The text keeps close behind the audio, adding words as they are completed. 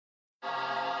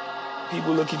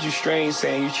People look at you strange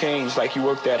saying you changed, like you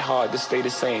worked that hard to stay the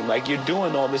same. Like you're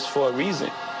doing all this for a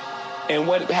reason. And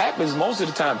what happens most of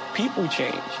the time, people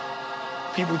change.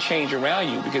 People change around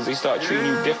you because they start treating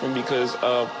you different because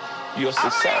of your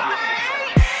success.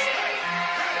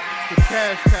 It's the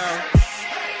Cash Cow.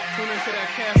 Tune into that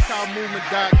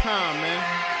CashCowMovement.com, man.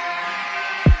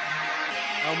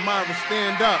 Elmira,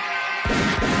 stand up.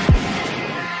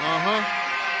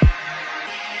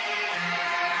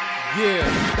 Yeah.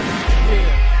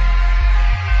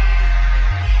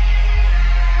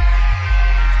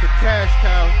 It's the Cash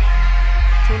Cow.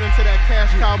 Tune into that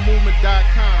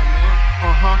CashCowMovement.com, man.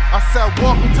 I said,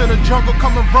 welcome to the jungle,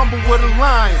 come and rumble with a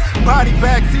lion. Body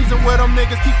bag season where them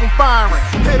niggas keep him firing.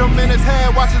 Hit him in his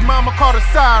head, watch his mama call the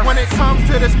siren. When it comes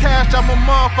to this cash, I'm a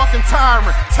motherfucking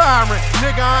tyrant.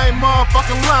 Nigga, I ain't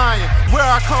motherfucking lying. Where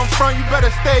I come from, you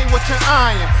better stay with your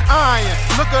iron.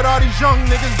 Look at all these young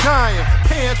niggas dying.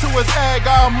 Paying to his egg,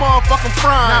 all motherfucking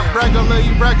frying. Not regular,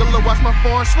 irregular, watch my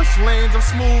foreign switch lanes. I'm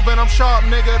smooth and I'm sharp,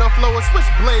 nigga, the flow is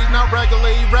switchblade. Not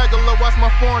regular, irregular, watch my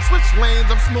foreign switch lanes.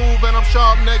 I'm smooth and I'm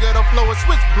sharp, nigga, the flow is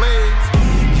switchblades.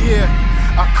 Yeah,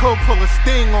 I could pull a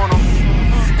sting on him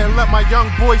and let my young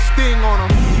boy sting on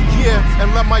him. Yeah, and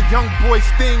let my young boy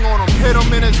sting on him. Hit him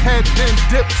in his head, then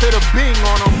dip to the bing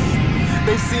on him.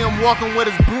 They see him walking with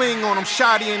his bling on him.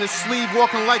 Shotty in his sleeve,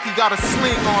 walking like he got a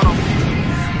sling on him.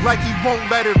 Like he won't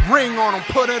let it ring on him.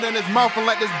 Put it in his mouth and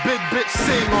let this big bitch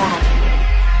sing on him.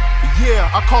 Yeah,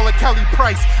 I call it Kelly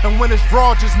Price. And when it's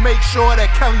raw, just make sure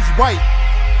that Kelly's white.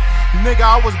 Nigga,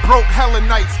 I was broke hella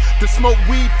nights. To smoke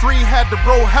weed free, had to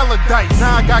roll hella dice.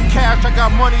 Now I got cash, I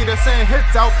got money to send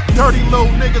hits out. Dirty little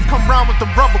niggas come round with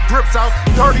them rubber grips out.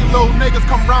 Dirty little niggas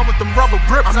come round with them rubber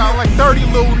grips out. Like 30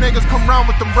 little niggas come round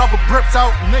with them rubber grips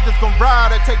out. Niggas gon'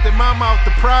 ride or take their mama out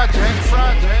the projects.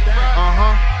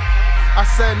 I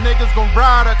said niggas gon'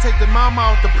 ride or take their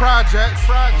mama out the projects.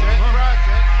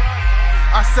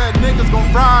 I said niggas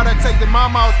gon' ride or take their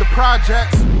mama out the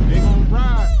projects. They gon'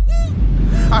 ride.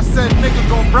 I said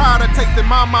niggas gon' ride or take their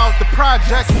mama out the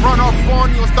projects. Run off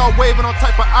on you and start waving on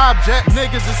type of object.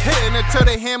 Niggas is hitting until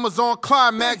they hammers on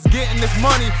climax. Getting this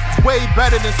money is way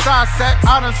better than side sex.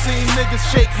 I done seen niggas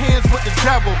shake hands with the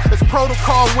devil. It's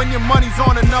protocol when your money's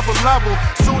on another level.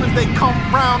 Soon as they come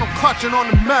round, I'm clutching on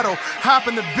the metal.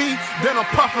 Hopping the beat, then I'm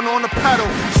puffing on the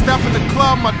pedal. Step in the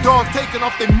club, my dogs taking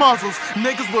off their muzzles.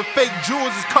 Niggas with fake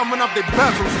jewels is coming up their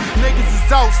bezels. Niggas is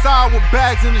outside with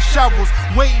bags and the shovels,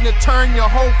 waiting to turn your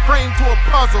whole frame to a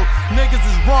puzzle. Niggas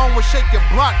is wrong with shake your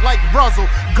block like Russell.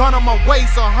 Gun on my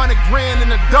waist, 100 grand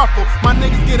in a duffel. My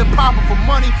niggas get it poppin' for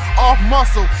money off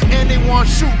muscle. And they want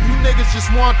shoot, you niggas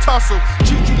just want tussle.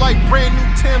 Treat you like brand new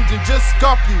Timbs and just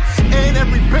scuff you. And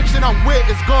every bitch that I'm with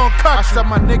is gon' cut you. I said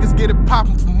my niggas get it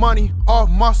poppin' for money off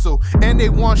muscle. And they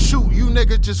want shoot, you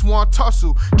niggas just want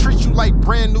tussle. Treat you like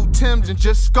brand new Timbs and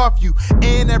just scuff you.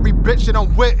 And every bitch that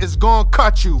I'm with is gon'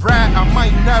 cut you. Rat, I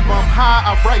might never, I'm high,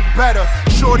 I write better.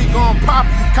 Shorty gon' pop,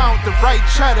 you count the right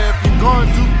cheddar. If you gon'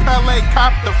 do Pele,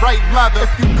 cop the right leather.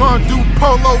 If you gon' do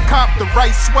Polo, cop the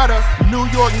right sweater. New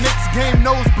York Knicks game,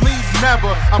 nosebleeds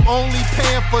never. I'm only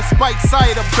paying for Spike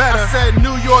cider better. I said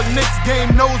New York Knicks game,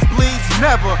 nosebleeds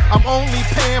never. I'm only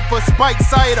paying for Spike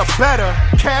cider better.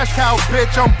 Cash cow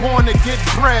bitch, I'm born to get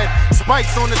bread.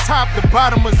 Spikes on the top, the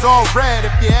bottom is all red.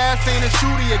 If your ass ain't a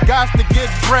shooter, you got to get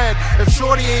bread. If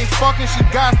shorty ain't fucking, she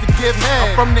got to give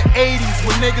head. I'm from the 80s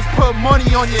when niggas put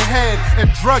money on your head and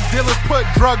drug dealers put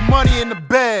drug money in the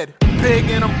bed.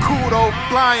 Big and I'm cool though,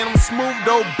 flying, I'm smooth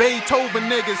though. Beethoven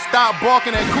niggas, stop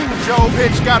barking at Cujo.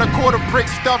 Bitch got a quarter brick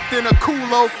stuffed in a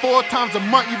culo. 4 times a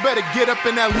month, you better get up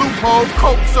in that loophole.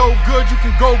 Coke so good you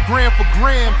can go gram for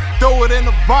gram. Throw it in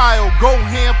a vial, go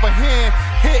hand for hand.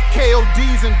 Hit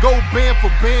KODs and go band for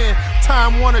band.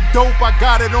 Time Warner dope, I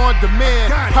got it on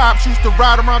demand. Pops used to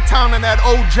ride around town in that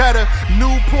old Jetta.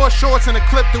 Newport shorts and a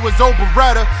clip that was old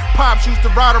Beretta. Pops used to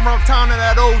ride around town in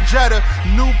that old Jetta.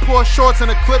 Newport shorts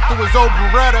and a clip that was old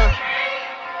Beretta.